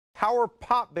power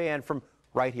pop band from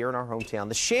right here in our hometown.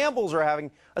 The Shambles are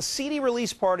having a CD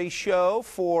release party show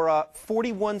for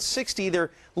 4160,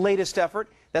 their latest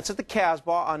effort. That's at the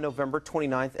Casbah on November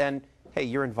 29th. And hey,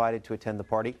 you're invited to attend the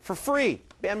party for free.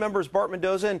 Band members Bart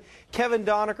Mendoza and Kevin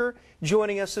Donaker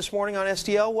joining us this morning on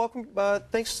STL. Welcome.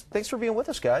 Thanks for being with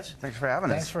us, guys. Thanks for having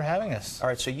us. Thanks for having us. All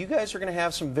right, so you guys are going to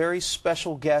have some very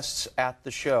special guests at the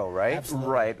show, right? Absolutely.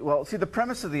 Right. Well, see, the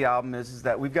premise of the album is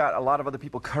that we've got a lot of other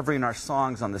people covering our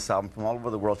songs on this album from all over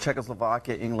the world,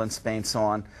 Czechoslovakia, England, Spain, so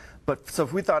on. So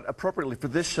if we thought appropriately for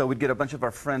this show, we'd get a bunch of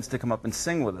our friends to come up and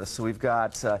sing with us. So we've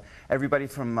got everybody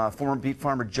from former beat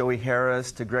farmer Joey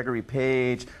Harris to Gregory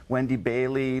Page, Wendy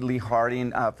Bailey, Lee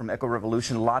Harding from Echo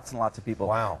Revolution, lots and lots of people.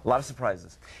 Wow. A lot of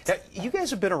surprises. Now, you guys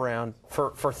have been around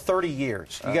for 30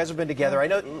 years. You guys have been together. I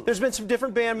know there's been some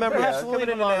different band members coming in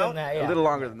and out. A little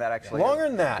longer than that, actually. Longer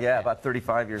than that? Yeah, about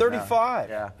 35 years 35?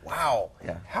 now. Yeah. Wow.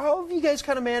 Yeah. How have you guys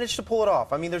kind of managed to pull it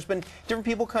off? I mean, there's been different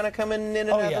people kind of coming in and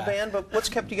out of the band, but what's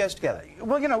kept you guys together?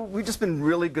 Well, you know, we've just been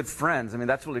really good friends. I mean,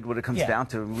 that's really what it comes down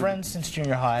to. Friends since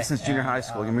junior high. Since junior high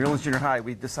school. When we were in junior high,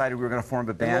 we decided we were going to form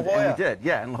a band, and we did.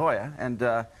 Yeah, in La Jolla. And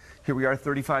here we are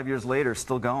 35 years later,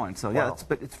 still going. So, yeah,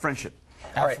 it's friendship.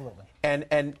 Absolutely. Right.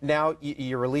 And now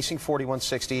you're releasing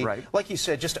 4160. Right. Like you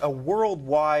said, just a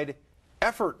worldwide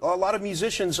effort. A lot of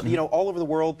musicians, you know, all over the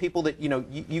world, people that, you know,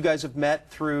 you guys have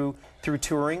met through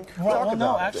touring. Well,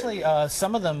 no, actually,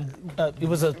 some of them, it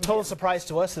was a total surprise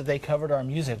to us that they covered our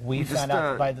music. We found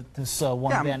out by this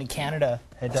one band in Canada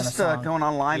had done a song. Just going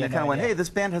online, they kind of went, hey, this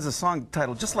band has a song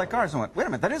titled just like ours. And I went, wait a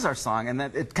minute, that is our song. And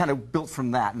then it kind of built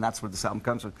from that, and that's where this album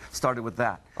comes from. Started with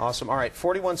that. Awesome. All right,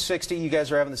 4160, you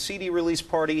guys are having the CD release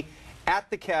party at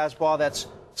the Casbah. That's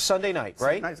Sunday night,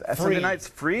 right? Sunday night's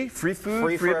free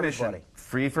food, free admission. Everybody.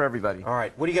 Free for everybody. All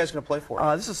right, what are you guys going to play for?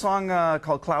 This is a song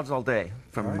called Clouds All Day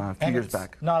from a few years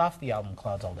back. Not off the album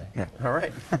Clouds All Day. Yeah. All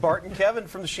right, Bart and Kevin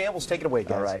from the Shambles, take it away,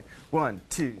 guys. All right, 1,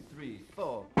 2, 3,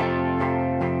 4.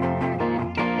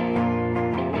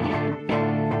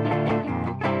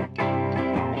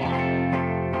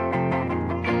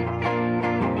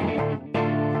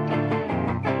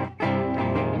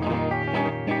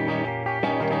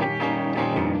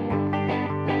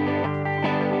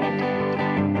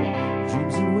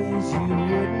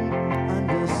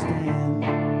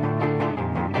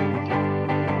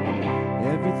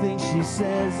 She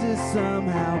says is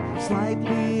somehow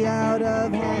slightly out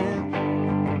of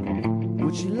hand.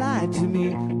 Would she lie to me?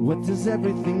 What does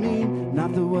everything mean?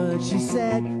 Not the words she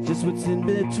said, just what's in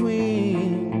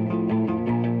between.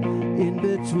 In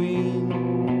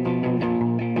between.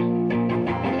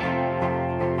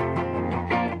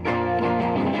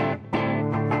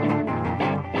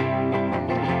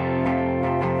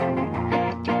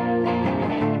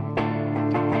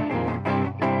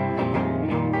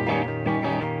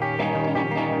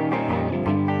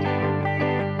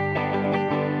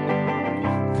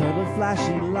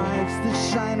 Flashing lights that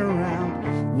shine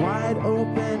around wide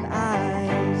open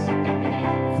eyes,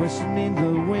 questioning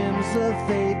the whims of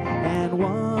fate and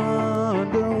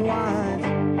wonder why.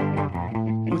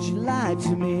 Would she lie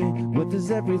to me? What does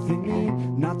everything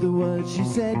mean? Not the words she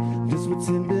said, just what's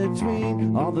in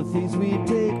between. All the things we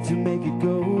take to make it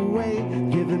go away.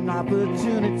 Given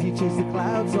opportunity, chase the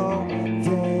clouds all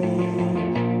day.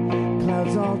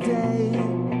 Clouds all day.